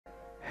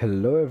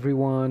Hello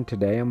everyone,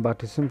 today I'm about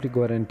to simply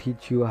go ahead and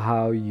teach you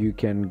how you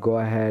can go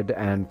ahead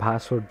and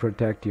password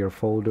protect your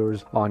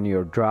folders on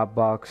your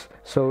Dropbox.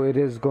 So it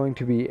is going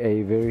to be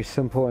a very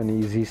simple and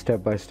easy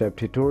step-by-step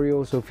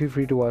tutorial, so feel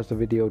free to watch the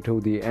video till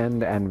the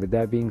end. And with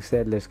that being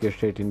said, let's get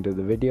straight into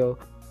the video.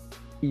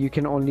 You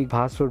can only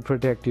password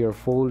protect your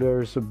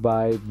folders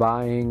by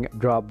buying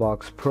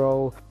Dropbox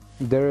Pro.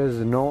 There is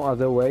no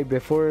other way.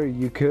 Before,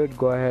 you could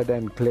go ahead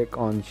and click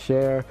on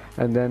share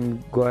and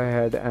then go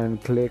ahead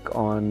and click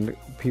on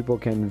people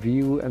can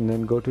view and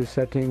then go to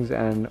settings,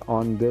 and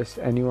on this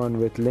anyone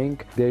with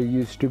link there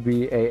used to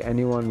be a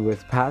anyone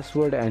with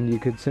password, and you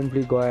could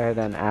simply go ahead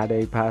and add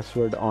a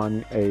password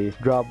on a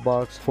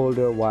Dropbox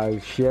folder while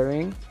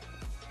sharing.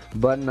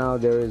 But now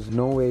there is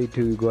no way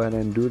to go ahead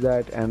and do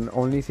that, and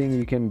only thing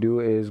you can do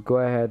is go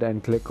ahead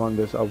and click on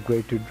this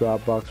upgrade to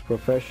Dropbox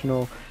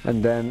Professional,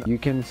 and then you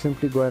can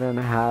simply go ahead and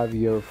have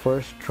your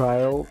first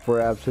trial for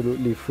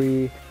absolutely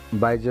free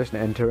by just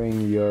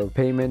entering your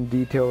payment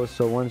details.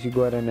 So once you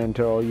go ahead and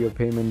enter all your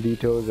payment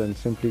details and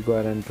simply go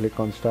ahead and click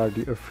on start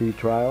your free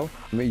trial,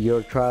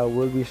 your trial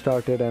will be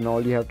started, and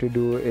all you have to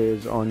do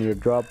is on your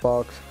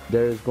Dropbox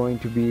there is going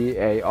to be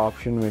a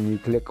option when you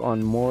click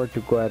on more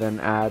to go ahead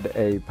and add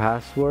a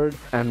password,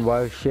 and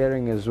while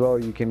sharing as well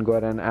you can go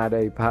ahead and add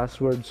a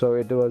password. So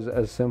it was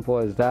as simple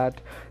as that.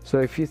 So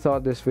if you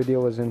thought this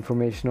video was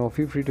informational,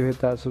 feel free to hit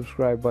that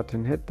subscribe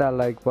button, hit that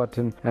like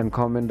button, and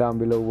comment down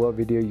below what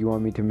video you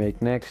want me to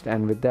make next.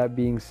 And with that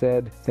being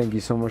said, thank you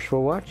so much for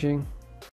watching.